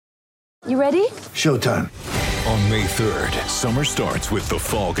You ready? Showtime. On May 3rd, summer starts with The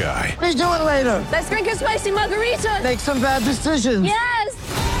Fall Guy. Let's do it later. Let's drink a spicy margarita. Make some bad decisions. Yes!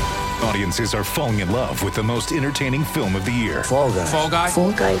 Audiences are falling in love with the most entertaining film of the year. Fall Guy. Fall Guy?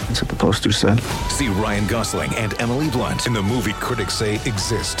 Fall guy. That's what the poster said. See Ryan Gosling and Emily Blunt in the movie critics say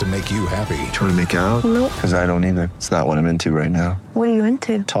exists to make you happy. Trying to make it out? Nope. Because I don't either. It's not what I'm into right now. What are you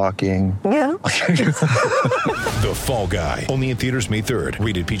into? Talking. Yeah. The Fall Guy. Only in theaters May 3rd.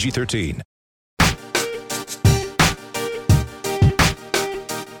 Rated PG-13.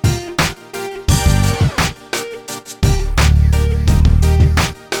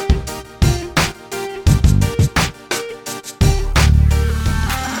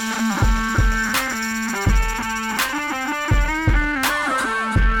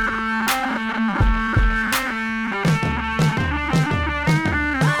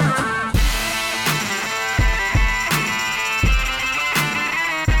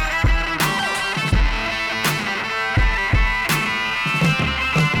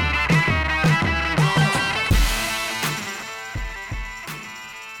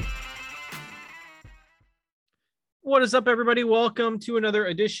 What is up, everybody? Welcome to another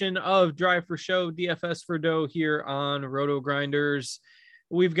edition of Drive for Show, DFS for Dough here on Roto Grinders.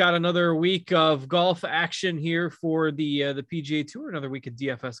 We've got another week of golf action here for the PGA Tour, another week of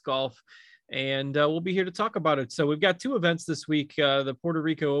DFS golf, and we'll be here to talk about it. So we've got two events this week. The Puerto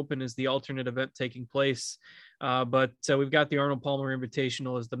Rico Open is the alternate event taking place, but we've got the Arnold Palmer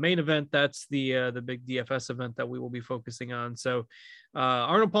Invitational as the main event. That's the big DFS event that we will be focusing on. So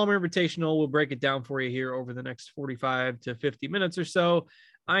Arnold Palmer Invitational, we'll break it down for you here over the next 45 to 50 minutes or so.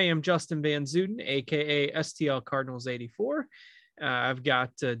 I am Justin Van Zuden, aka STL Cardinals 84. I've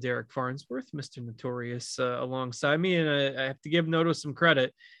got Derek Farnsworth, Mr. Notorious, alongside me, and I have to give Noto some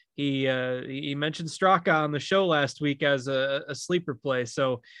credit. He mentioned Straka on the show last week as a sleeper play,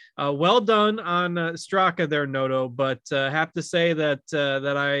 so well done on Straka there, Noto. But have to say that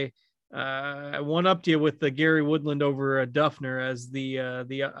I one-upped you with the Gary Woodland over Duffner as the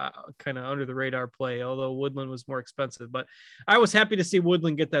kind of under the radar play, although Woodland was more expensive. But I was happy to see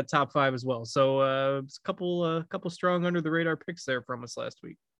Woodland get that top five as well. So it's a couple strong under the radar picks there from us last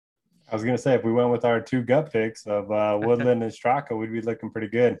week. I was going to say, if we went with our two gut picks of Woodland and Straka, we'd be looking pretty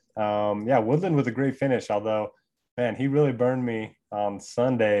good. Woodland with a great finish, although, man, he really burned me on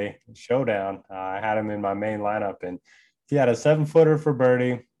Sunday showdown. I had him in my main lineup, and he had a 7-footer for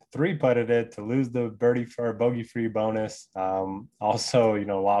birdie, 3-putted it to lose the birdie for bogey-free bonus. Also,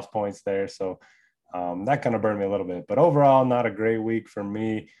 lost points there. So that kind of burned me a little bit. But overall, not a great week for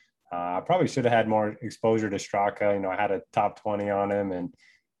me. I probably should have had more exposure to Straka. I had a top 20 on him, and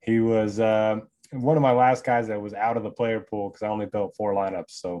he was one of my last guys that was out of the player pool because I only built 4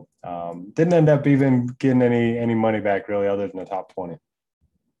 lineups. So didn't end up even getting any money back really other than the top 20.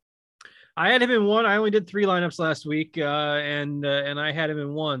 I had him in one. I only did 3 lineups last week, and I had him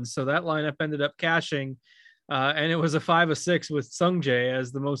in one. So that lineup ended up cashing, and it was a 5 of 6 with Sungjae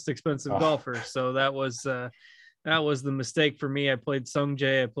as the most expensive golfer. So that was the mistake for me. I played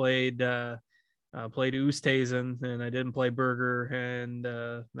Sungjae. I played Oosthuizen, and I didn't play Berger, and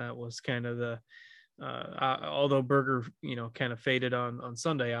that was kind of the although Berger kind of faded on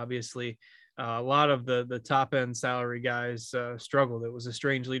Sunday, obviously. A lot of the top end salary guys struggled. It was a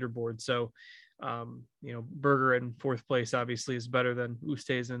strange leaderboard. So, Berger in 4th place obviously is better than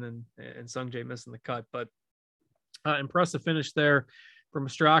Oosthuizen and Sungjae missing the cut. But impressive finish there from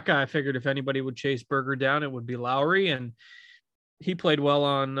Straka. I figured if anybody would chase Berger down, it would be Lowry, and he played well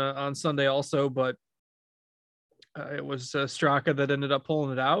on Sunday also. But it was Straka that ended up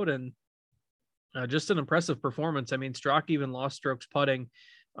pulling it out, and just an impressive performance. I mean, Straka even lost strokes putting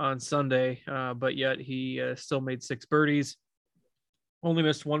on Sunday, but yet he still made 6 birdies, only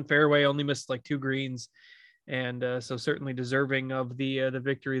missed 1 fairway, only missed like 2 greens, and so certainly deserving of the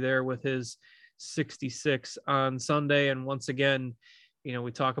victory there with his 66 on Sunday. And once again,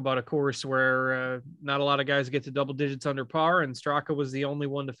 we talk about a course where not a lot of guys get to double digits under par, and Straka was the only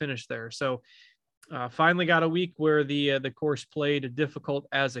one to finish there. So finally got a week where the course played difficult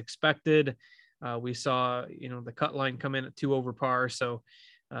as expected. We saw the cut line come in at 2 over par, so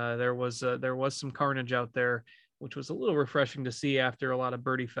there was some carnage out there, which was a little refreshing to see after a lot of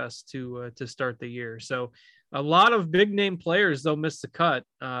birdie fest to start the year. So a lot of big name players though missed the cut.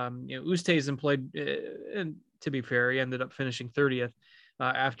 Oosthuizen played, and to be fair, he ended up finishing 30th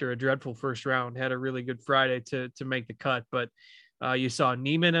after a dreadful first round. Had a really good Friday to make the cut, but you saw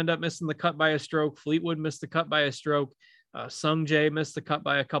Neiman end up missing the cut by a stroke. Fleetwood missed the cut by a stroke. Sungjae missed the cut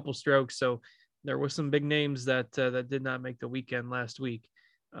by a couple strokes. So there were some big names that did not make the weekend last week.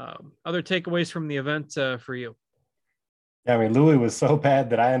 Other takeaways from the event for you? Yeah, I mean, Louis was so bad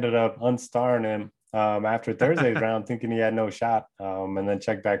that I ended up unstarring him after Thursday's round, thinking he had no shot. And then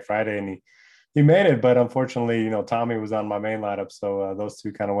checked back Friday, and he made it. But unfortunately, Tommy was on my main lineup, so those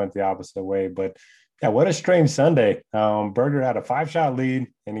two kind of went the opposite way. But yeah, what a strange Sunday. Berger had a 5-shot lead,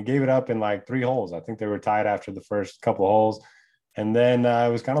 and he gave it up in like 3 holes. I think they were tied after the first couple of holes, and then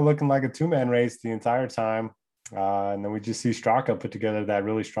it was kind of looking like a 2-man race the entire time. And then we just see Straka put together that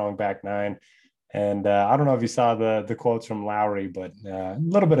really strong back nine. And I don't know if you saw the quotes from Lowry, but a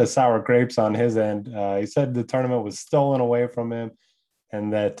little bit of sour grapes on his end. He said the tournament was stolen away from him,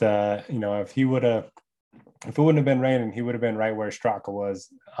 and that if it wouldn't have been raining, he would have been right where Straka was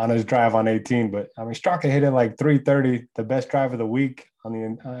on his drive on 18. But I mean, Straka hit it like 330, the best drive of the week on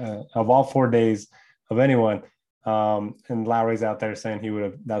the of all 4 days of anyone. And Lowry's out there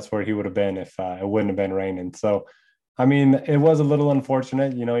saying that's where he would have been if it wouldn't have been raining. So, I mean, it was a little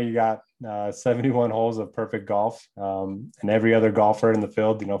unfortunate. You got 71 holes of perfect golf, and every other golfer in the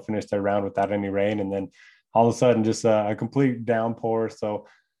field, finished their round without any rain. And then all of a sudden, just a complete downpour. So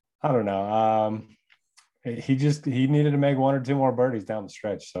I don't know. He needed to make 1 or 2 more birdies down the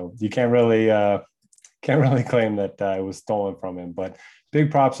stretch. So you can't really claim that it was stolen from him. But big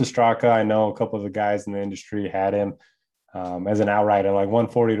props to Straka. I know a couple of the guys in the industry had him as an outright at like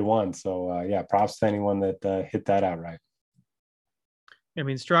 140-1. So yeah, props to anyone that hit that outright. I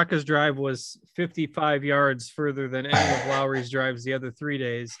mean, Straka's drive was 55 yards further than any of Lowry's drives the other 3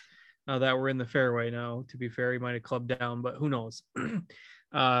 days that were in the fairway. Now, to be fair, he might have clubbed down, but who knows?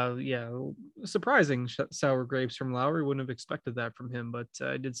 Yeah, surprising sour grapes from Lowry. Wouldn't have expected that from him, but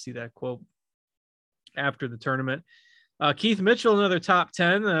I did see that quote after the tournament. Keith Mitchell, another top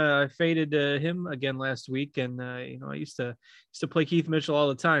 10. I faded him again last week, and I used to play Keith Mitchell all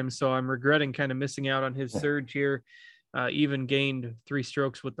the time, so I'm regretting kind of missing out on his surge here. Even gained 3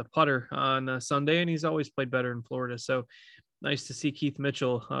 strokes with the putter on Sunday, and he's always played better in Florida. So nice to see Keith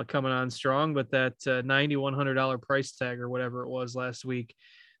Mitchell coming on strong, but that $9,100 price tag or whatever it was last week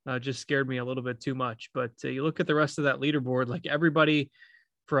just scared me a little bit too much. But you look at the rest of that leaderboard, like everybody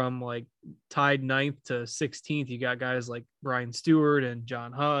from like tied 9th to 16th, you got guys like Brian Stewart and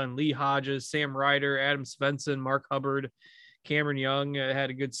John Hunt, Lee Hodges, Sam Ryder, Adam Svensson, Mark Hubbard, Cameron Young had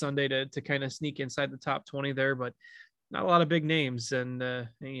a good Sunday to kind of sneak inside the top 20 there, but not a lot of big names. And, it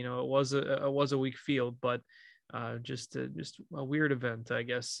was a weak field, but just a weird event, I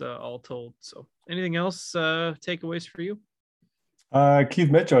guess, all told. So anything else takeaways for you?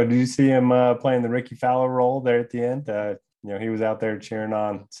 Keith Mitchell, did you see him playing the Ricky Fowler role there at the end? He was out there cheering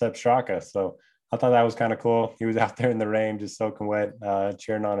on Sepp Straka. So I thought that was kind of cool. He was out there in the rain, just soaking wet,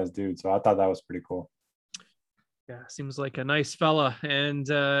 cheering on his dude. So I thought that was pretty cool. Yeah, seems like a nice fella, and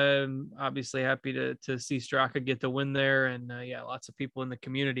obviously happy to see Straka get the win there. And yeah, lots of people in the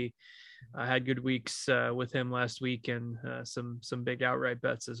community had good weeks with him last week, and some big outright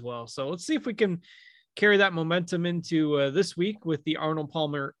bets as well. So let's see if we can carry that momentum into this week with the Arnold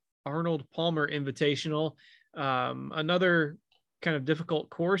Palmer Invitational. Another kind of difficult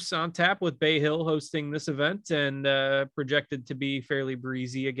course on tap with Bay Hill hosting this event, and projected to be fairly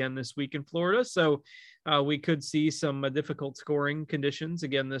breezy again this week in Florida. So we could see some difficult scoring conditions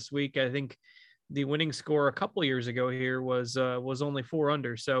again this week. I think the winning score a couple of years ago here was only 4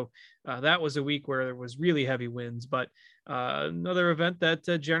 under. So that was a week where there was really heavy winds, but another event that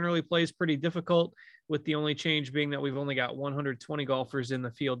generally plays pretty difficult, with the only change being that we've only got 120 golfers in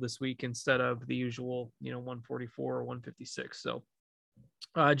the field this week instead of the usual, 144 or 156. So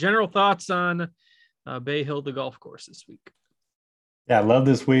general thoughts on Bay Hill, the golf course this week. Yeah, love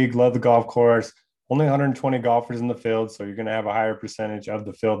this week. Love the golf course. Only 120 golfers in the field, so you're going to have a higher percentage of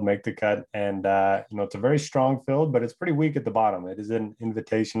the field make the cut. And, it's a very strong field, but it's pretty weak at the bottom. It is an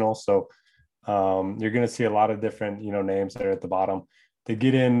invitational, so you're going to see a lot of different, names there at the bottom. They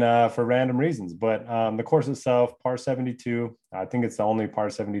get in for random reasons. But the course itself, par 72, I think it's the only par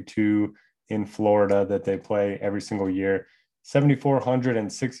 72 in Florida that they play every single year.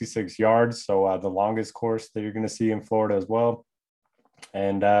 7,466 yards, so the longest course that you're going to see in Florida as well.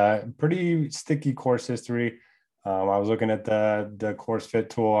 And pretty sticky course history. I was looking at the course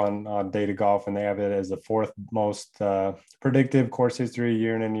fit tool on Data Golf, and they have it as the 4th most predictive course history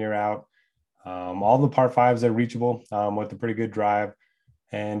year in and year out. All the par 5s are reachable with a pretty good drive,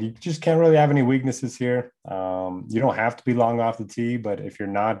 and you just can't really have any weaknesses here. You don't have to be long off the tee, but if you're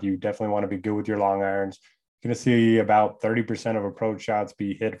not, you definitely want to be good with your long irons. You're going to see about 30% of approach shots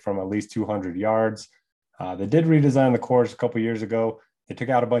be hit from at least 200 yards. They did redesign the course a couple of years ago. They took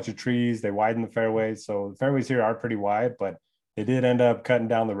out a bunch of trees. They widened the fairways. So the fairways here are pretty wide, but they did end up cutting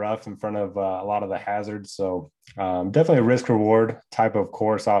down the rough in front of a lot of the hazards. So definitely a risk reward type of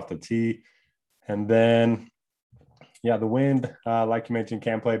course off the tee. And then Yeah, the wind, like you mentioned,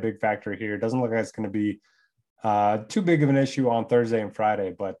 can play a big factor here. It doesn't look like it's going to be too big of an issue on Thursday and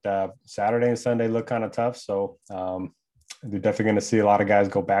Friday, but Saturday and Sunday look kind of tough. So they're definitely going to see a lot of guys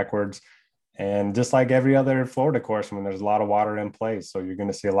go backwards. And just like every other Florida course, when there's a lot of water in place, so you're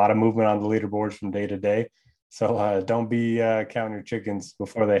going to see a lot of movement on the leaderboards from day to day. So don't be counting your chickens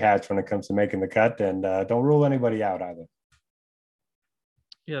before they hatch when it comes to making the cut, and don't rule anybody out either.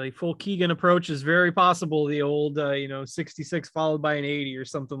 Yeah, the full Keegan approach is very possible. The old, 66 followed by an 80 or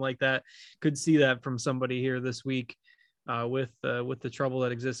something like that. Could see that from somebody here this week with the trouble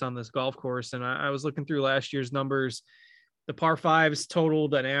that exists on this golf course. And I was looking through last year's numbers. The par fives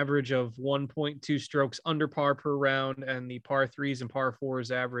totaled an average of 1.2 strokes under par per round, and the par threes and par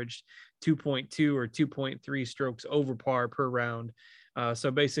fours averaged 2.2 or 2.3 strokes over par per round. So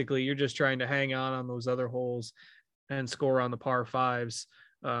basically, you're just trying to hang on those other holes and score on the par fives,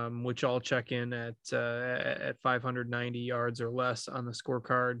 which all check in at 590 yards or less on the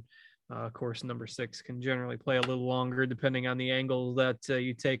scorecard. Course number 6 can generally play a little longer depending on the angle that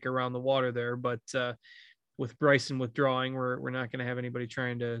you take around the water there, but with Bryson withdrawing, we're not going to have anybody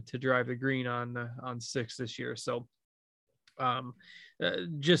trying to drive the green on 6 this year. So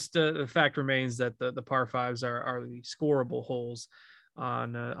just the fact remains that the par fives are the scoreable holes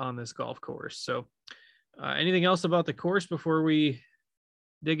on this golf course. So anything else about the course before we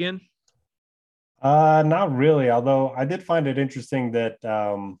dig in? Not really, although I did find it interesting that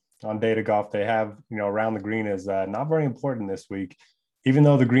on Data Golf they have, around the green is not very important this week, even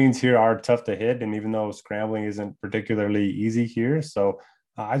though the greens here are tough to hit, and even though scrambling isn't particularly easy here. So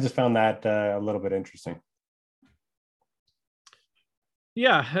I just found that a little bit interesting.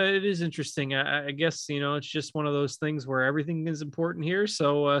 Yeah, it is interesting. I guess, it's just one of those things where everything is important here.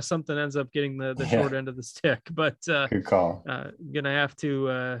 So something ends up getting the short end of the stick, but good call. Going to have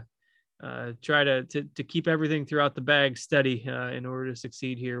to try to keep everything throughout the bag steady in order to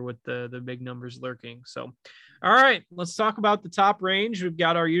succeed here with the big numbers lurking. So, all right, let's talk about the top range. We've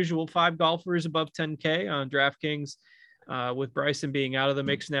got our usual 5 golfers above 10K on DraftKings. With Bryson being out of the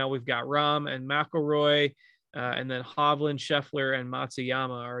mix now, we've got Rahm and McIlroy, and then Hovland, Scheffler, and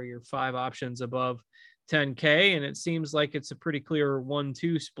Matsuyama are your 5 options above 10K. And it seems like it's a pretty clear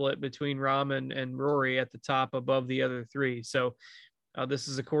 1-2 split between Rahm and Rory at the top above the other 3. So this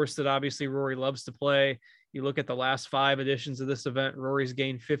is a course that obviously Rory loves to play. You look at the last 5 editions of this event, Rory's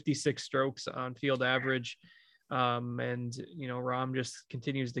gained 56 strokes on field average. And Rahm just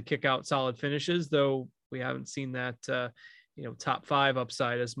continues to kick out solid finishes, though we haven't seen that, top 5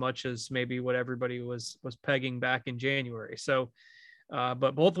 upside as much as maybe what everybody was pegging back in January. So,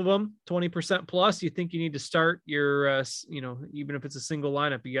 but both of them 20% plus. You think you need to start your, even if it's a single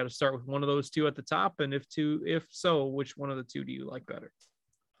lineup, you got to start with one of those 2 at the top. And if so, which one of the 2 do you like better?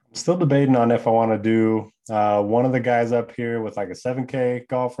 Still debating on if I want to do one of the guys up here with like a 7K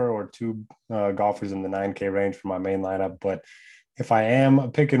golfer, or 2 golfers in the 9K range for my main lineup. But if I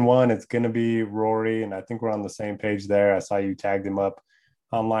am picking one, it's going to be Rory. And I think we're on the same page there. I saw you tagged him up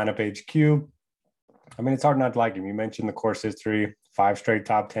on Lineup HQ. I mean, it's hard not to like him. You mentioned the course history, 5 straight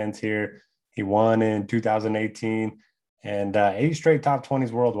top 10s here. He won in 2018 and 8 straight top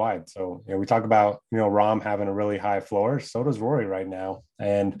 20s worldwide. So, we talk about, Rahm having a really high floor. So does Rory right now.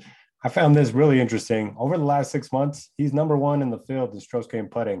 And I found this really interesting. Over the last 6 months, he's number 1 in the field in strokes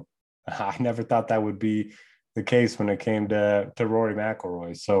gained putting. I never thought that would be the case when it came to Rory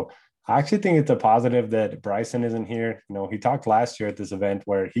McIlroy. So I actually think it's a positive that Bryson isn't here. He talked last year at this event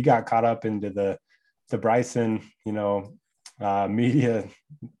where he got caught up into the Bryson, media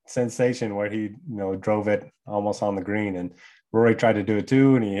sensation where he, drove it almost on the green, and Rory tried to do it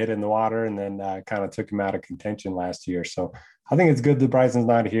too, and he hit in the water, and then kind of took him out of contention last year. So I think it's good that Bryson's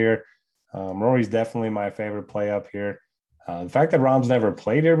not here. Rory's definitely my favorite play up here. The fact that Rahm's never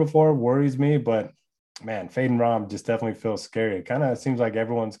played here before worries me, but man, fading Rahm just definitely feels scary. It kind of seems like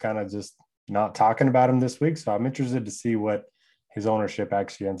everyone's kind of just not talking about him this week. So I'm interested to see what his ownership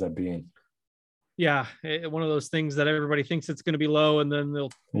actually ends up being. Yeah, one of those things that everybody thinks it's going to be low, and then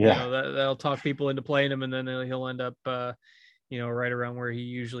they'll talk people into playing him, and then he'll end up, right around where he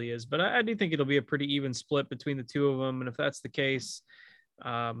usually is. But I do think it'll be a pretty even split between the 2 of them, and if that's the case,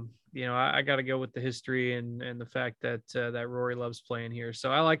 I got to go with the history and the fact that Rory loves playing here.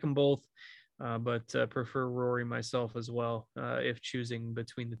 So I like them both, but prefer Rory myself as well if choosing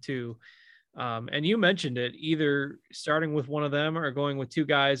between the 2. And you mentioned it, either starting with one of them or going with 2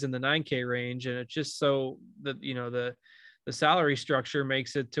 guys in the 9K range. And it's just so that, the salary structure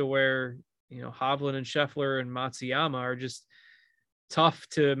makes it to where, Hovland and Scheffler and Matsuyama are just tough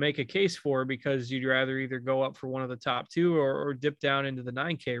to make a case for, because you'd rather either go up for one of the top 2 or dip down into the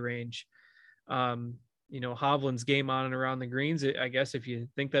 9K range. Hovland's game on and around the greens. I guess if you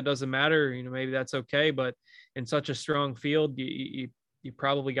think that doesn't matter, maybe that's okay. But in such a strong field, you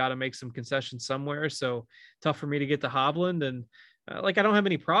probably got to make some concessions somewhere. So tough for me to get to Hovland. And I don't have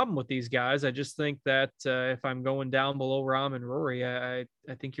any problem with these guys. I just think that if I'm going down below Rahm and Rory, I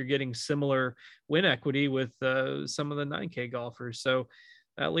think you're getting similar win equity with some of the 9K golfers. So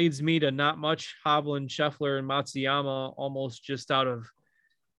that leads me to not much Hovland, Scheffler, and Matsuyama, almost just out of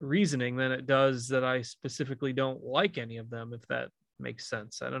reasoning than it does that I specifically don't like any of them, if that makes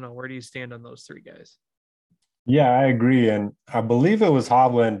sense. I don't know. Where do you stand on those three guys? Yeah, I agree. And I believe it was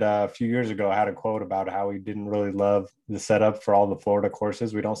Hovland a few years ago had a quote about how he didn't really love the setup for all the Florida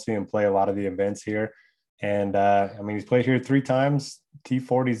courses. We don't see him play a lot of the events here. And he's played here 3 times.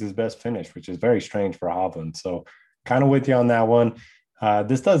 T40 is his best finish, which is very strange for Hovland. So kind of with you on that one.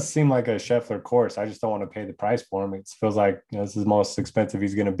 This does seem like a Scheffler course. I just don't want to pay the price for him. It feels like this is the most expensive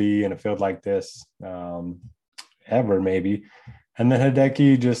he's going to be in a field like this ever, maybe. And then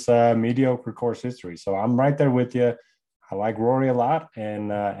Hideki, just mediocre course history. So I'm right there with you. I like Rory a lot,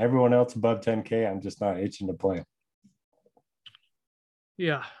 and everyone else above 10K, I'm just not itching to play.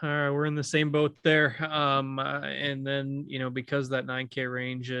 Yeah, we're in the same boat there. And then, because that 9K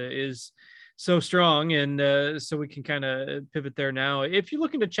range is so strong, and so we can kind of pivot there now. If you're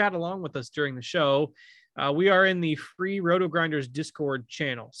looking to chat along with us during the show, we are in the free Roto-Grinders Discord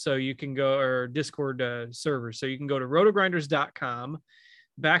channel. So you can go, or Discord server. So you can go to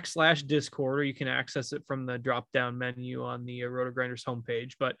rotogrinders.com/Discord, or you can access it from the drop-down menu on the Roto-Grinders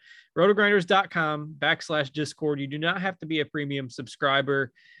homepage. But rotogrinders.com/Discord. You do not have to be a premium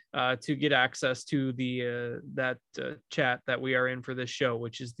subscriber to get access to the chat that we are in for this show,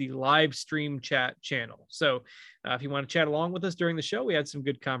 which is the live stream chat channel. So if you want to chat along with us during the show, we had some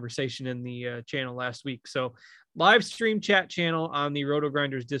good conversation in the channel last week. So live stream chat channel on the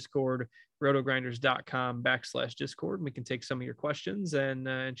Roto-Grinders Discord, rotogrinders.com/Discord. And we can take some of your questions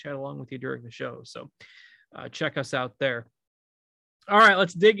and chat along with you during the show. So check us out there. All right,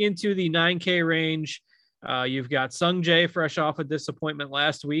 let's dig into the 9K range. You've got Sung Jae, fresh off a disappointment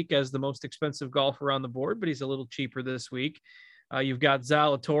last week as the most expensive golfer on the board, but he's a little cheaper this week. You've got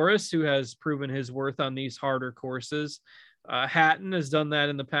Zalatoris, who has proven his worth on these harder courses. Hatton has done that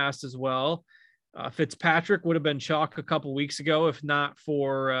in the past as well. Fitzpatrick would have been chalk a couple weeks ago, if not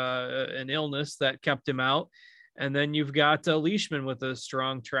for an illness that kept him out. And then you've got Leishman with a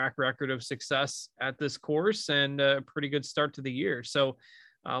strong track record of success at this course and a pretty good start to the year. So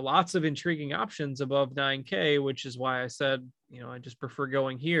lots of intriguing options above 9K, which is why I said, I just prefer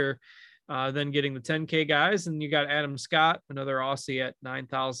going here than getting the 10K guys. And you got Adam Scott, another Aussie at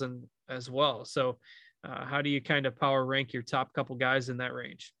 9,000 as well. So how do you kind of power rank your top couple guys in that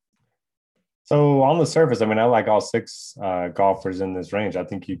range? So on the surface, I like all 6 golfers in this range. I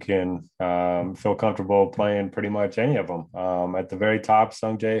think you can feel comfortable playing pretty much any of them. At the very top,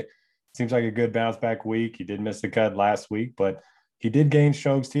 Sung Jae seems like a good bounce back week. He did miss the cut last week, but he did gain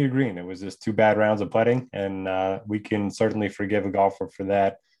strokes tee to green. It was just 2 bad rounds of putting, and we can certainly forgive a golfer for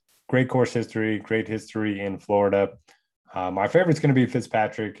that. Great course history, great history in Florida. My favorite's going to be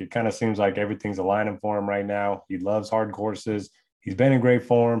Fitzpatrick. It kind of seems like everything's aligning for him right now. He loves hard courses. He's been in great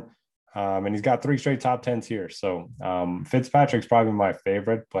form, and he's got 3 straight top 10s here. So Fitzpatrick's probably my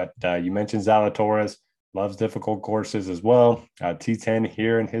favorite, but you mentioned Zalatoris, loves difficult courses as well. T10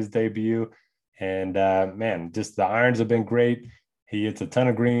 here in his debut. And, just the irons have been great. He hits a ton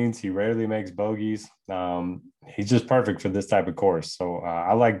of greens. He rarely makes bogeys. He's just perfect for this type of course. So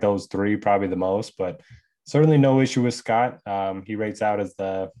I like those 3 probably the most, but certainly no issue with Scott. He rates out as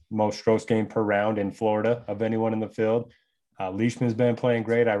the most strokes gained per round in Florida of anyone in the field. Leishman's been playing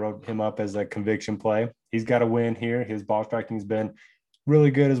great. I wrote him up as a conviction play. He's got a win here. His ball striking's been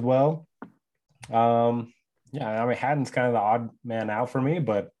really good as well. Hatton's kind of the odd man out for me,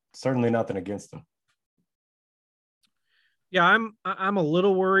 but certainly nothing against him. Yeah, I'm a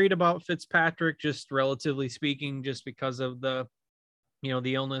little worried about Fitzpatrick, just relatively speaking, just because of the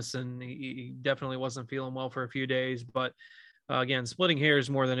illness, and he definitely wasn't feeling well for a few days. But again, splitting hairs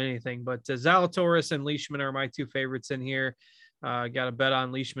more than anything. But Zalatoris and Leishman are my 2 favorites in here. Got a bet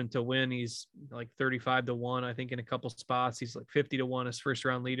on Leishman to win. He's like 35-1, I think, in a couple spots. He's like 50-1 as first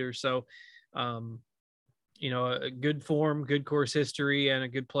round leader. So, a good form, good course history, and a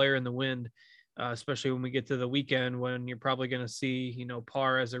good player in the wind. Especially when we get to the weekend when you're probably going to see,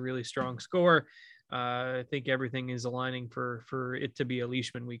 par as a really strong score. I think everything is aligning for it to be a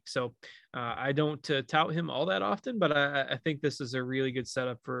Leishman week. So I don't tout him all that often, but I think this is a really good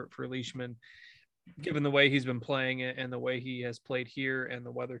setup for Leishman, given the way he's been playing and the way he has played here and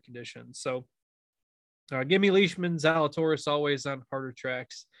the weather conditions. So give me Leishman, Zalatoris always on harder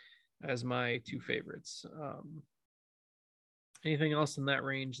tracks. as my two favorites. Anything else in that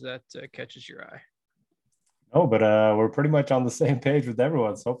range that catches your eye? No, but we're pretty much on the same page with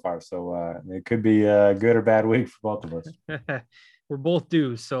everyone so far. So it could be a good or bad week for both of us. We're both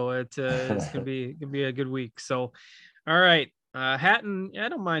due, so it's gonna be a good week. So, all right, Hatton. I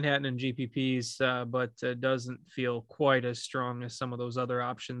don't mind Hatton and GPPs, but doesn't feel quite as strong as some of those other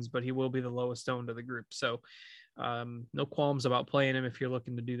options. But he will be the lowest owned of the group, so no qualms about playing him if you're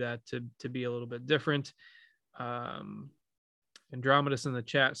looking to do that to be a little bit different. Andromedas in the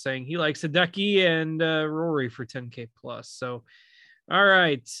chat saying he likes Hideki and Rory for 10K plus. So, all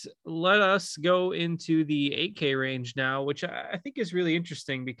right, let us go into the 8K range now, which I think is really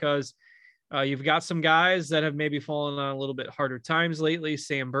interesting because you've got some guys that have maybe fallen on a little bit harder times lately.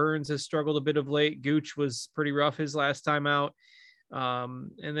 Sam Burns has struggled a bit of late. Gooch was pretty rough his last time out.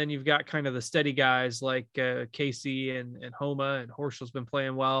 And then you've got kind of the steady guys like Casey and Homa, and Horschel's been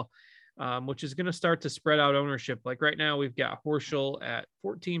playing well. Which is going to start to spread out ownership. Like right now, we've got Horschel at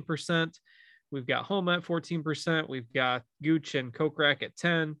 14%. We've got Homa at 14%. We've got Gooch and Kokrak at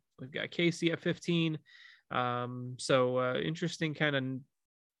 10. We've got Casey at 15. So interesting kind of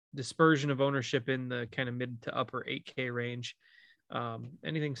dispersion of ownership in the kind of mid to upper 8K range.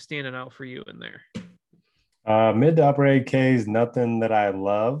 Anything standing out for you in there? Mid to upper 8Ks, nothing that I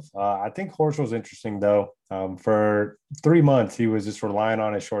love. I think Horschel's interesting though. For 3 months, he was just relying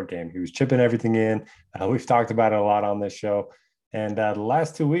on his short game. He was chipping everything in. We've talked about it a lot on this show. And the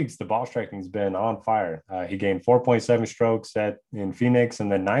last 2 weeks, the ball striking's been on fire. He gained 4.7 strokes in Phoenix and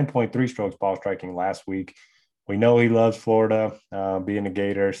then 9.3 strokes ball striking last week. We know he loves Florida, being a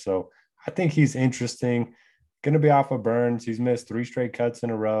Gator. So I think he's interesting. Going to be off of Burns. He's missed 3 straight cuts in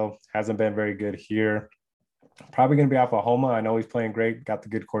a row. Hasn't been very good here. Probably going to be off of Homa. I know he's playing great, got the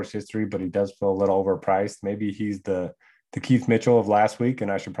good course history, but he does feel a little overpriced. Maybe he's the Keith Mitchell of last week,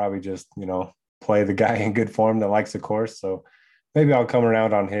 and I should probably just, play the guy in good form that likes the course. So maybe I'll come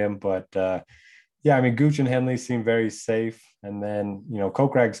around on him. But, Gooch and Henley seem very safe. And then,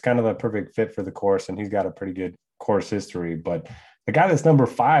 Kokrak's kind of the perfect fit for the course, and he's got a pretty good course history. But the guy that's number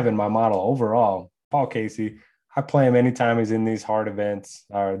 5 in my model overall, Paul Casey, I play him anytime he's in these hard events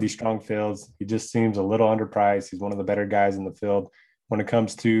or these strong fields. He just seems a little underpriced. He's one of the better guys in the field when it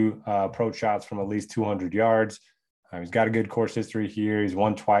comes to approach shots from at least 200 yards. He's got a good course history here. He's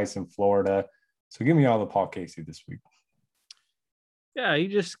won twice in Florida. So give me all the Paul Casey this week. Yeah, he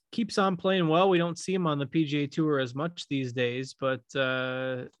just keeps on playing well. We don't see him on the PGA Tour as much these days, but,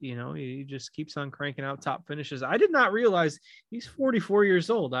 he just keeps on cranking out top finishes. I did not realize he's 44 years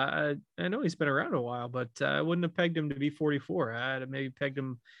old. I know he's been around a while, but I wouldn't have pegged him to be 44. I'd have maybe pegged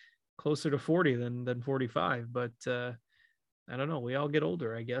him closer to 40 than 45, but I don't know. We all get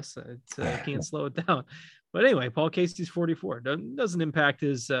older, I guess. Can't slow it down. But anyway, Paul Casey's 44. Doesn't impact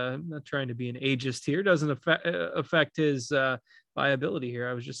his, I'm not trying to be an ageist here, doesn't affect his viability here.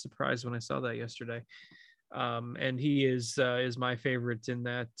 I was just surprised when I saw that yesterday. And he is my favorite in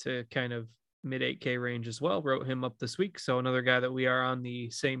that kind of mid 8K range as well. Wrote him up this week. So another guy that we are on the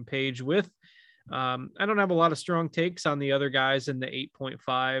same page with. I don't have a lot of strong takes on the other guys in the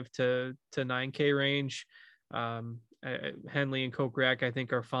 8.5 to 9K range. Henley and Kokrak, I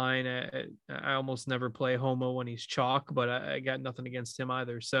think, are fine. I almost never play Homa when he's chalk, but I got nothing against him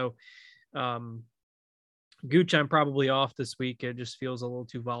either. So Gooch, I'm probably off this week. It just feels a little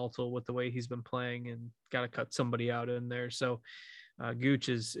too volatile with the way he's been playing, and got to cut somebody out in there. So Gooch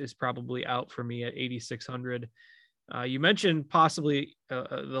is probably out for me at 8,600. You mentioned possibly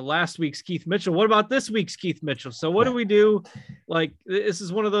the last week's Keith Mitchell. What about this week's Keith Mitchell? So what do we do? Like, this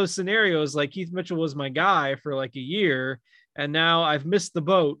is one of those scenarios, like Keith Mitchell was my guy for like a year, and now I've missed the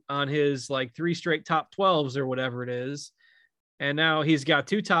boat on his like 3 straight top 12s or whatever it is. And now he's got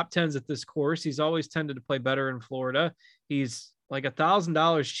 2 top 10s at this course. He's always tended to play better in Florida. He's like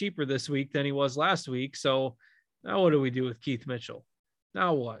 $1,000 cheaper this week than he was last week. So now what do we do with Keith Mitchell?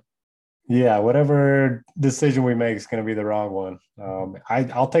 Now what? Yeah, whatever decision we make is going to be the wrong one.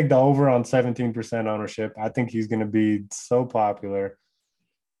 I'll take the over on 17% ownership. I think he's going to be so popular.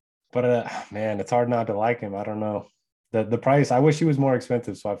 But, man, it's hard not to like him. I don't know. The price, I wish he was more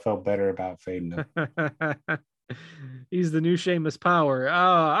expensive, so I felt better about fading him. He's the new Seamus Power.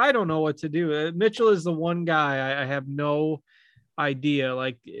 I don't know what to do. Mitchell is the one guy I have no idea.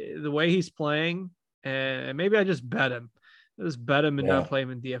 Like, the way he's playing, and maybe I just bet him. Just bet him and not play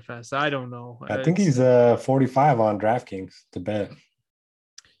him in DFS. I don't know. I think he's 45 on DraftKings to bet.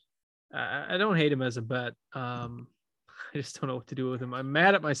 I don't hate him as a bet. I just don't know what to do with him. I'm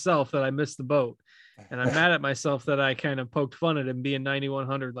mad at myself that I missed the boat, and I'm mad at myself that I kind of poked fun at him being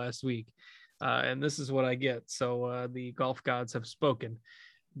 9,100 last week. And this is what I get. So the golf gods have spoken.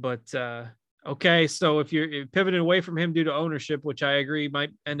 But okay, so if you're pivoted away from him due to ownership, which I agree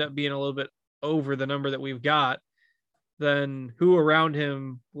might end up being a little bit over the number that we've got, then who around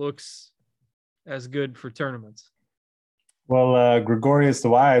him looks as good for tournaments? Well, Gregorius the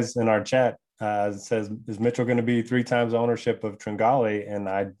Wise in our chat says, is Mitchell going to be 3 times ownership of Tringali? And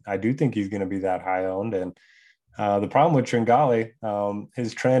I do think he's going to be that high owned. And the problem with Tringali,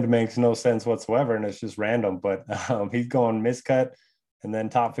 his trend makes no sense whatsoever, and it's just random. But he's going miscut and then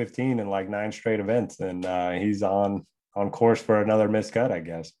top 15 in like 9 straight events, and he's on course for another miscut, I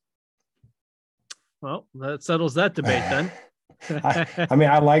guess. Well, that settles that debate then. I mean,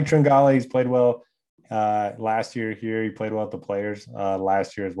 I like Tringali. He's played well last year here. He played well at the Players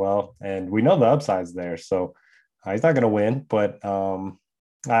last year as well, and we know the upside's there. So he's not going to win, but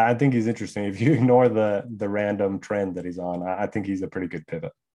I think he's interesting. If you ignore the random trend that he's on, I think he's a pretty good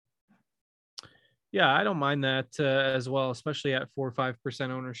pivot. Yeah, I don't mind that as well, especially at 4 or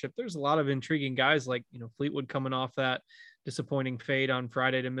 5% ownership. There's a lot of intriguing guys like, Fleetwood coming off that disappointing fade on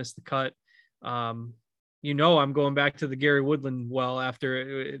Friday to miss the cut. I'm going back to the Gary Woodland well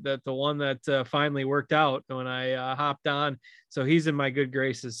after that, the one that finally worked out when I hopped on. So he's in my good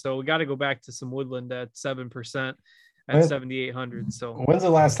graces. So we got to go back to some Woodland at 7% at 7,800. So when's the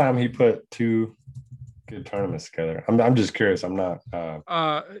last time he put 2 good tournaments together? I'm just curious. I'm not saying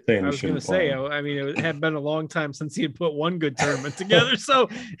I was going to say, I mean, it had been a long time since he had put 1 good tournament together. So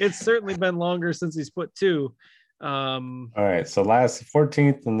it's certainly been longer since he's put 2. All right. So last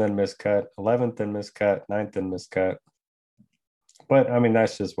 14th and then miscut, 11th and miscut, 9th and miscut. But I mean,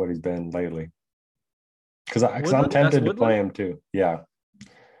 that's just what he's been lately. Because I'm tempted to play him too. Yeah.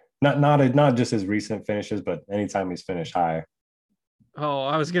 Not just his recent finishes, but anytime he's finished high. Oh,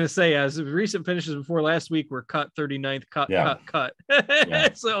 I was going to say, as recent finishes before last week were cut 39th, cut. Yeah.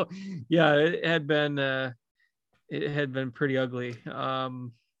 So yeah, it had been pretty ugly.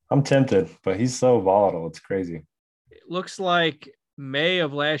 I'm tempted, but he's so volatile. It's crazy. It looks like May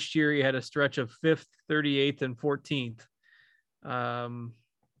of last year, he had a stretch of 5th, 38th, and 14th.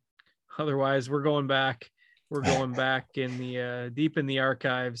 Otherwise, we're going back in the deep in the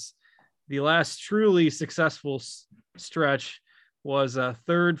archives. The last truly successful stretch was a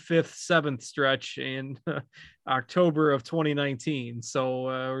 3rd, 5th, 7th stretch in October of 2019. So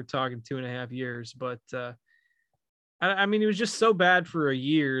we're talking 2.5 years, but I mean, it was just so bad for a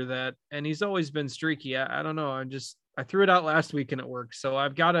year and he's always been streaky. I don't know. I threw it out last week and it worked. So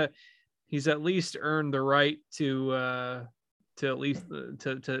he's at least earned the right to at least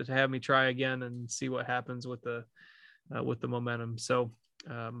to have me try again and see what happens with the momentum. So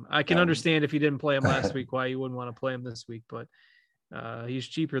I can understand if you didn't play him last week, why you wouldn't want to play him this week, but he's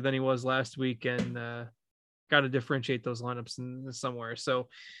cheaper than he was last week, and got to differentiate those lineups somewhere. So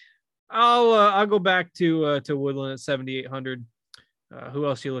I'll go back to Woodland at 7,800. Who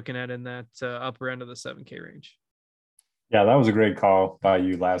else are you looking at in that upper end of the 7K range? Yeah, that was a great call by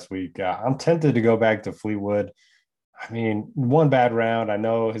you last week. I'm tempted to go back to Fleetwood. I mean, 1 bad round. I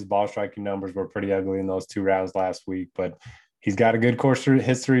know his ball striking numbers were pretty ugly in those 2 rounds last week, but he's got a good course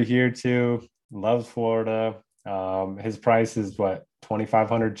history here too. Loves Florida. His price is what,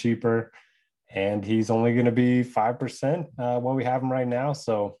 2,500 cheaper, and he's only going to be 5% what we have him right now.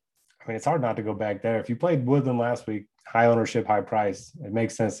 So, I mean, it's hard not to go back there. If you played Woodland last week, high ownership, high price, it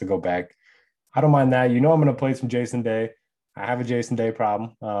makes sense to go back. I don't mind that. I'm going to play some Jason Day. I have a Jason Day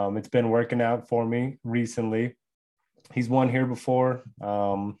problem. It's been working out for me recently. He's won here before.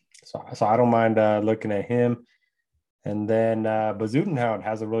 So I don't mind looking at him. And then Bazudenhout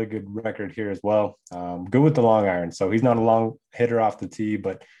has a really good record here as well. Good with the long iron. So he's not a long hitter off the tee,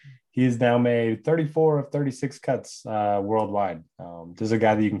 but he has now made 34 of 36 cuts worldwide. This is a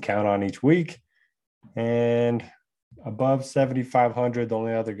guy that you can count on each week. And above 7,500, the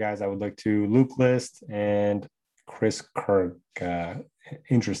only other guys I would look to, Luke List and Chris Kirk.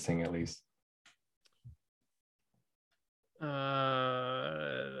 Interesting, at least.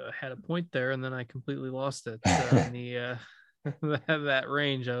 I had a point there, and then I completely lost it. In the that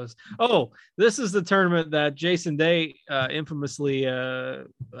range, this is the tournament that Jason Day infamously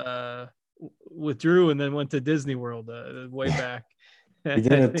withdrew and then went to Disney World way back. He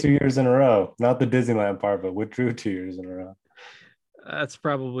did it 2 years in a row. Not the Disneyland part, but withdrew 2 years in a row. That's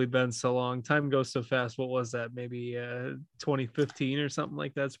probably been so long. Time goes so fast. What was that? Maybe 2015 or something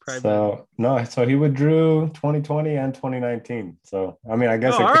like that. So he withdrew 2020 and 2019. So I mean, I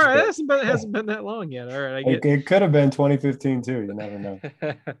guess all right, it hasn't been that long yet. All right, it could have been 2015 too. You never know.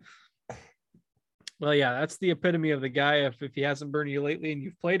 Well, yeah, that's the epitome of the guy. If he hasn't burned you lately and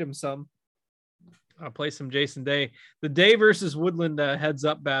you've played him some, I'll play some Jason Day. The Day versus Woodland heads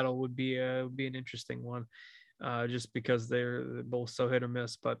up battle would be an interesting one. just because they're both so hit or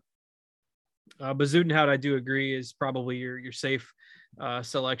miss. But Bezuidenhout, I do agree, is probably your safe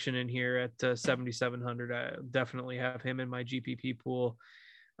selection in here at 7,700. I definitely have him in my GPP pool.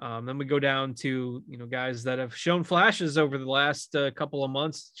 Then we go down to, guys that have shown flashes over the last couple of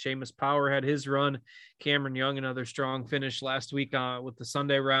months. Seamus Power had his run. Cameron Young, another strong finish last week with the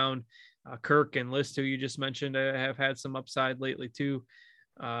Sunday round. Kirk and List, who you just mentioned, have had some upside lately too.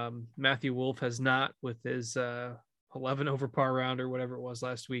 Matthew Wolf has not with his 11 over par round or whatever it was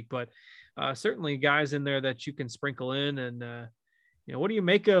last week, but certainly guys in there that you can sprinkle in. And what do you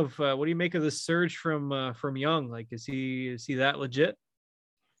make of this surge from Young? Like, is he that legit?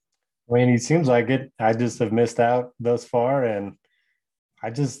 I mean, he seems like it. I just have missed out thus far, and I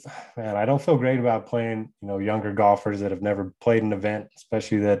don't feel great about playing, younger golfers that have never played an event,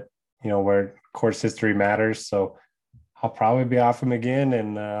 especially that, where course history matters. So I'll probably be off him again,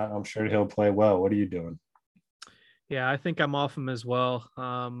 and I'm sure he'll play well. What are you doing? Yeah, I think I'm off him as well.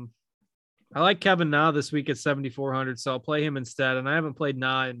 I like Kevin Na this week at 7,400, so I'll play him instead. And I haven't played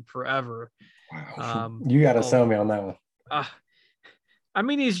Na in forever. Wow. You got to sell me on that one. I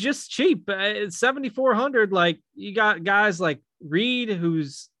mean, he's just cheap. It's 7,400. Like, you got guys like Reed,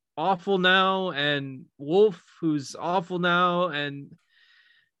 who's awful now, and Wolf, who's awful now. And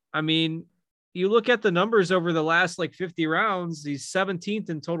I mean, you look at the numbers over the last 50 rounds, he's 17th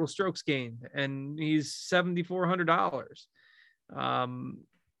in total strokes gained, and he's $7,400.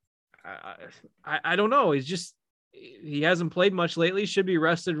 I don't know. He hasn't played much lately. Should be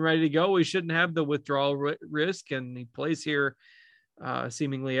rested and ready to go. He shouldn't have the withdrawal risk, and he plays here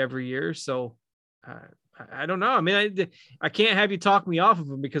seemingly every year. So I don't know. I mean, I can't have you talk me off of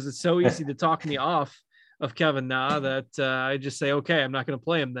him because it's so easy to talk me off of Kevin Na that I just say, okay, I'm not going to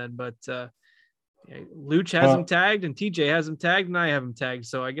play him then. But Luch has him tagged, and TJ has him tagged, and I have him tagged.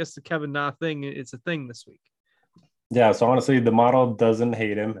 So I guess the Kevin Na thing, it's a thing this week. Yeah, so honestly, the model doesn't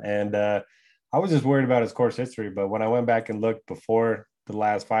hate him. And I was just worried about his course history. But when I went back and looked before the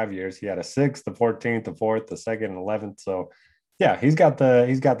last 5 years, he had a 6th, the 14th, the 4th, the 2nd, and 11th. So yeah, he's got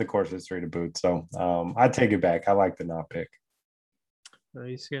the course history to boot. So I take it back. I like the Na pick.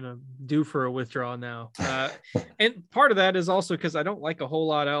 He's gonna do for a withdrawal now, and part of that is also because I don't like a whole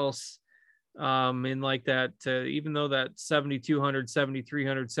lot else in like that. Even though that $7,200,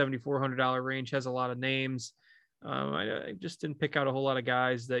 $7,300, $7,400 range has a lot of names, I just didn't pick out a whole lot of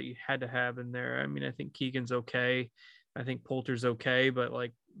guys that you had to have in there. I mean, I think Keegan's okay. I think Poulter's okay, but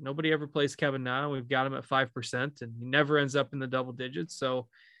nobody ever plays Kevin Na. We've got him at 5%, and he never ends up in the double digits. So.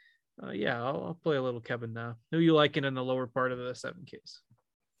 I'll play a little Kevin Na. Who you liking in the lower part of the 7Ks?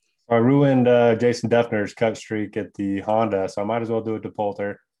 I ruined Jason Duffner's cut streak at the Honda, so I might as well do it to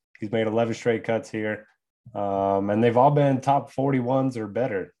Poulter. He's made 11 straight cuts here, and they've all been top 41s or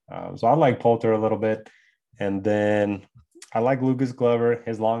better. So I like Poulter a little bit. And then I like Lucas Glover.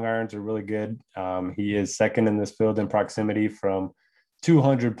 His long irons are really good. He is second in this field in proximity from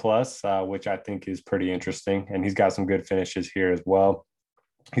 200 plus, which I think is pretty interesting. And he's got some good finishes here as well.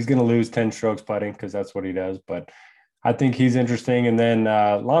 He's going to lose 10 strokes putting because that's what he does. But I think he's interesting. And then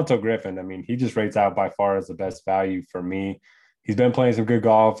Lonto Griffin, I mean, he just rates out by far as the best value for me. He's been playing some good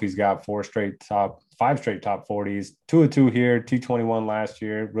golf. He's got 5 straight top 40s, 2 of 2 here, T21 last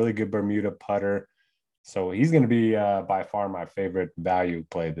year, really good Bermuda putter. So he's going to be by far my favorite value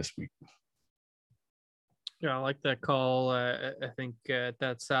play this week. Yeah, I like that call. I think at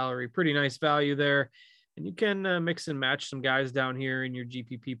that salary, pretty nice value there. And you can mix and match some guys down here in your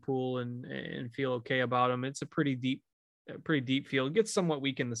GPP pool and feel okay about them. It's a pretty deep field. It gets somewhat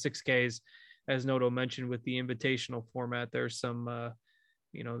weak in the 6Ks, as Noto mentioned with the invitational format. There's some,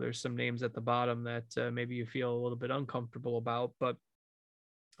 there's some names at the bottom that maybe you feel a little bit uncomfortable about. But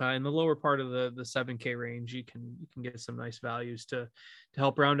in the lower part of the 7K range, you can get some nice values to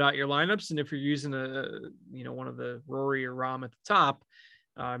help round out your lineups. And if you're using one of the Rory or Rahm at the top,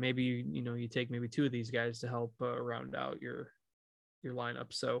 maybe you take maybe 2 of these guys to help round out your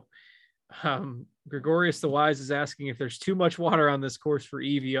lineup. So Gregorius the Wise is asking if there's too much water on this course for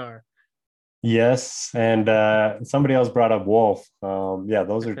EVR. Yes, and somebody else brought up Wolf.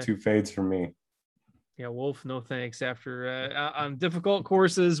 Those are 2 fades for me. Yeah, Wolf, no thanks. After on difficult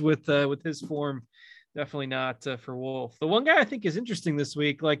courses with his form, definitely not for Wolf. The one guy I think is interesting this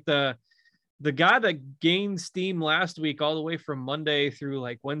week, like the guy that gained steam last week all the way from Monday through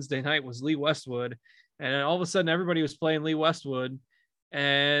Wednesday night, was Lee Westwood. And all of a sudden everybody was playing Lee Westwood,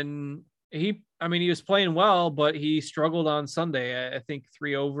 and he was playing well, but he struggled on Sunday. I think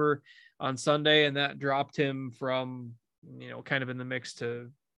 3 over on Sunday, and that dropped him from, kind of in the mix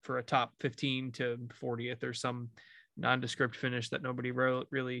for a top 15 to 40th or some nondescript finish that nobody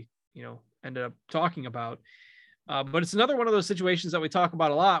really, ended up talking about. But it's another one of those situations that we talk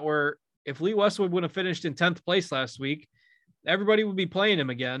about a lot where if Lee Westwood would have finished in 10th place last week, everybody would be playing him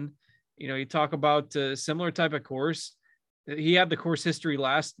again. You talk about a similar type of course. He had the course history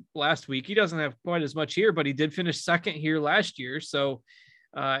last week. He doesn't have quite as much here, but he did finish second here last year. So,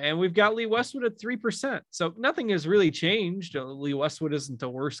 and we've got Lee Westwood at 3%. So nothing has really changed. Lee Westwood isn't a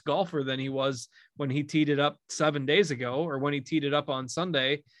worse golfer than he was when he teed it up 7 days ago, or when he teed it up on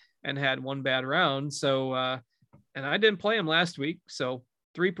Sunday and had one bad round. So, and I didn't play him last week. So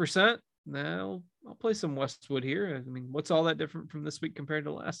 3%. Now I'll play some Westwood here. I mean, what's all that different from this week compared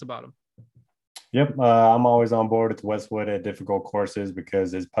to last about him? Yep, I'm always on board with Westwood at difficult courses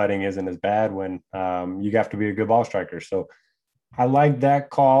because his putting isn't as bad when you have to be a good ball striker. So I like that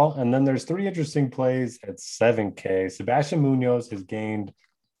call. And then there's 3 interesting plays at 7K. Sebastian Munoz has gained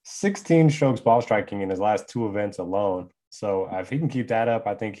 16 strokes ball striking in his last 2 events alone. So if he can keep that up,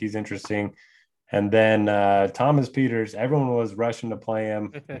 I think he's interesting. And then Thomas Pieters, everyone was rushing to play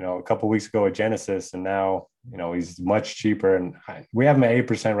him, a couple of weeks ago at Genesis, and now, he's much cheaper. And we have him at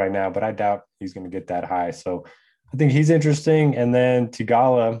 8% right now, but I doubt he's going to get that high. So I think he's interesting. And then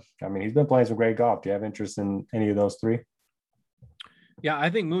Tigala, I mean, he's been playing some great golf. Do you have interest in any of those 3? Yeah, I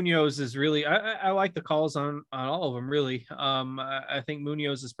think Munoz is really, I like the calls on all of them, really. I think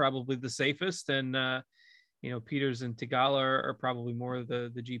Munoz is probably the safest, and Pieters and Tigala are probably more of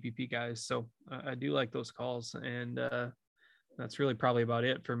the GPP guys. So I do like those calls. And that's really probably about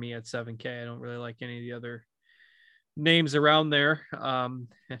it for me at 7K. I don't really like any of the other names around there.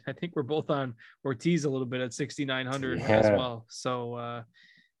 I think we're both on Ortiz a little bit at 6,900 as well. So,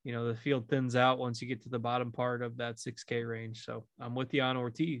 the field thins out once you get to the bottom part of that 6K range. So I'm with you on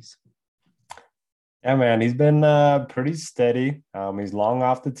Ortiz. Yeah, man, he's been pretty steady. He's long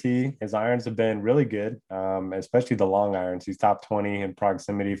off the tee. His irons have been really good, especially the long irons. He's top 20 in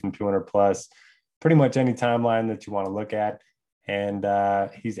proximity from 200 plus, pretty much any timeline that you want to look at. And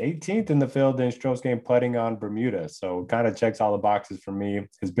he's 18th in the field in strokes gained putting on Bermuda. So kind of checks all the boxes for me.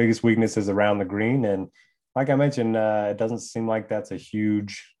 His biggest weakness is around the green. And like I mentioned, it doesn't seem like that's a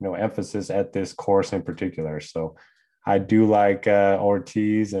huge, emphasis at this course in particular. So I do like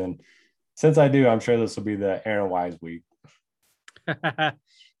Ortiz, and since I do, I'm sure this will be the Aaron Wise week.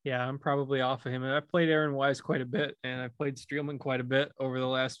 Yeah, I'm probably off of him. I played Aaron Wise quite a bit, and I played Streelman quite a bit over the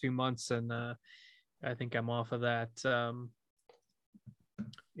last few months, and I think I'm off of that.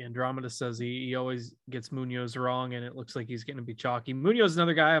 Andromeda says he always gets Munoz wrong, and it looks like he's going to be chalky. Munoz is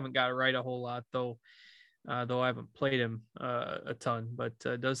another guy I haven't got it right a whole lot, though I haven't played him a ton, but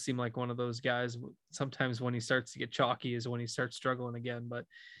it does seem like one of those guys. Sometimes when he starts to get chalky is when he starts struggling again. But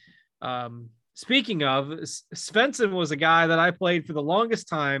speaking of, Svensson was a guy that I played for the longest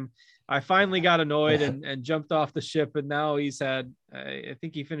time. I finally got annoyed and jumped off the ship, and now he's had, I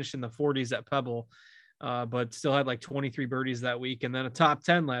think he finished in the 40s at Pebble, but still had like 23 birdies that week, and then a top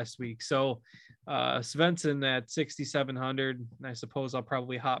 10 last week. So Svensson at 6,700. I suppose I'll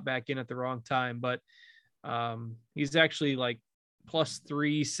probably hop back in at the wrong time, but he's actually like plus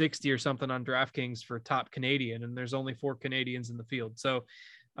 360 or something on DraftKings for top Canadian, and there's only 4 Canadians in the field. So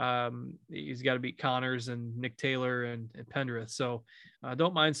he's got to beat Connors and Nick Taylor and Pendrith. So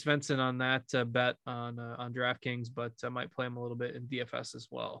don't mind Svensson on that bet on DraftKings, but I might play him a little bit in DFS as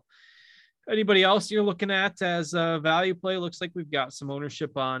well. Anybody else you're looking at as a value play? Looks like we've got some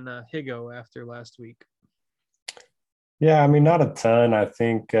ownership on Higo after last week. Yeah, I mean, not a ton. I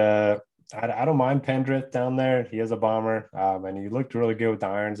think I don't mind Pendrith down there. He is a bomber, and he looked really good with the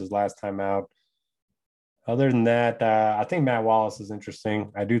irons his last time out. Other than that, I think Matt Wallace is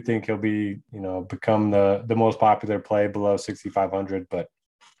interesting. I do think he'll be, become the most popular play below 6,500, but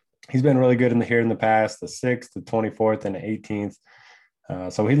he's been really good in the past, the 6th, the 24th, and the 18th.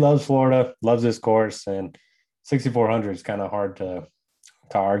 So he loves Florida, loves this course, and 6,400 is kind of hard to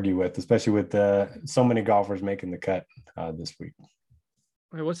argue with, especially with so many golfers making the cut this week.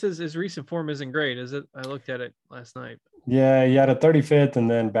 What's his recent form isn't great, is it? I looked at it last night. Yeah, he had a 35th and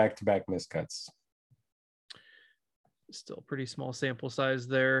then back-to-back miscuts. Still pretty small sample size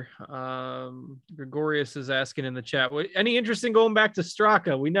there. Gregorius is asking in the chat, any interest in going back to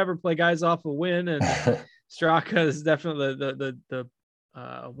Straka? We never play guys off a win, and Straka is definitely the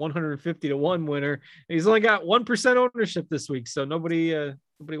 150 to 1 winner. He's only got 1% ownership this week, so nobody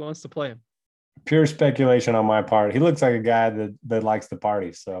wants to play him. Pure speculation on my part. He looks like a guy that likes to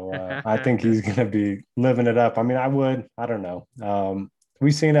party, so I think he's going to be living it up. I mean, I don't know.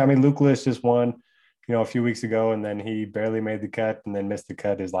 We've seen it. I mean, Luke List just won, a few weeks ago, and then he barely made the cut and then missed the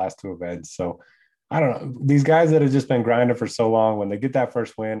cut his last 2 events. So I don't know. These guys that have just been grinding for so long, when they get that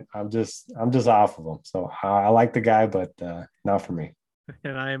first win, I'm just off of them. So I like the guy, but not for me.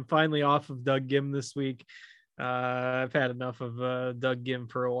 And I am finally off of Doug Gim this week. I've had enough of Doug Gim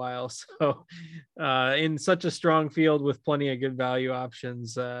for a while. So in such a strong field with plenty of good value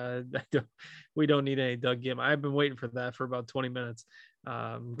options, we don't need any Doug Gim. I've been waiting for that for about 20 minutes.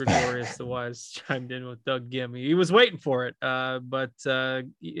 Gregorius the Wise chimed in with Doug Gim. He was waiting for it. But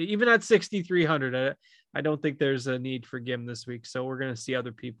even at 6,300, I don't think there's a need for Gim this week. So we're going to see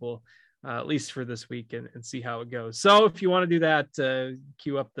other people, at least for this week, and see how it goes. So if you want to do that,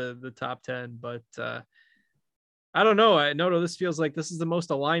 queue up the top 10. But I don't know. Noto, this feels like this is the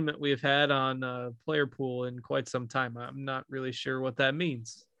most alignment we've had on player pool in quite some time. I'm not really sure what that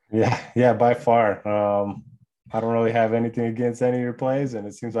means. Yeah, by far. I don't really have anything against any of your plays, and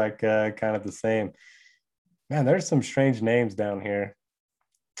it seems like kind of the same. Man, there's some strange names down here.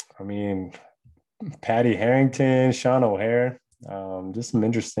 I mean, Patty Harrington, Sean O'Hare, just some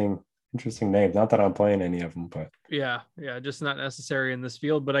interesting names. Not that I'm playing any of them, but yeah, just not necessary in this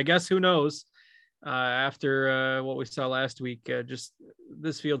field. But I guess who knows? After what we saw last week, just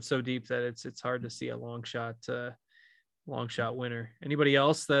this field's so deep that it's hard to see a long shot winner. Anybody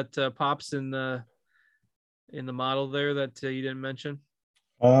else that pops in the model there that you didn't mention?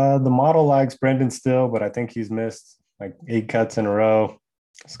 The model likes Brendan Still, but I think he's missed like 8 cuts in a row.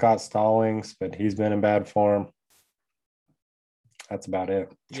 Scott Stallings, but he's been in bad form. That's about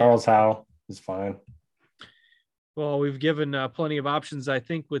it. Charles Howell is fine. Well, we've given plenty of options, I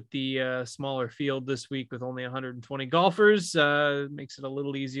think, with the smaller field this week with only 120 golfers. Makes it a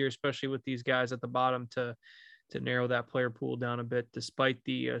little easier, especially with these guys at the bottom, to narrow that player pool down a bit, despite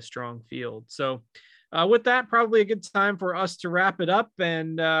the strong field. So with that, probably a good time for us to wrap it up.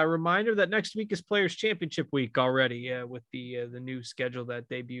 And a reminder that next week is Players Championship week already with the new schedule that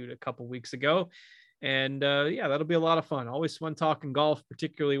debuted a couple weeks ago. And that'll be a lot of fun. Always fun talking golf,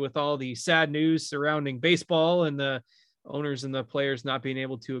 particularly with all the sad news surrounding baseball and the owners and the players not being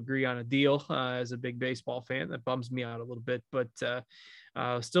able to agree on a deal. As a big baseball fan, that bums me out a little bit, but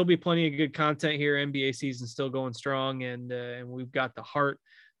still be plenty of good content here. NBA season still going strong, and we've got the heart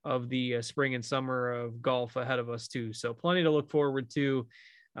of the spring and summer of golf ahead of us too. So plenty to look forward to,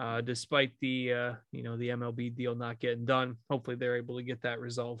 despite the the MLB deal not getting done. Hopefully they're able to get that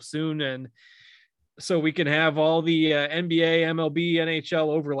resolved soon, and so we can have all the NBA, MLB, NHL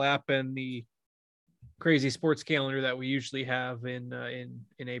overlap and the crazy sports calendar that we usually have in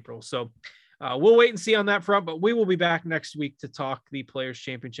April. So we'll wait and see on that front, but we will be back next week to talk the Players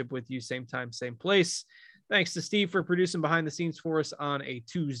Championship with you. Same time, same place. Thanks to Steve for producing behind the scenes for us on a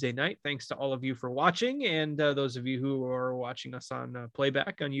Tuesday night. Thanks to all of you for watching, and those of you who are watching us on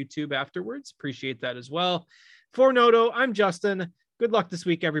playback on YouTube afterwards. Appreciate that as well. For Noto, I'm Justin. Good luck this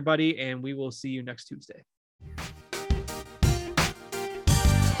week, everybody, and we will see you next Tuesday.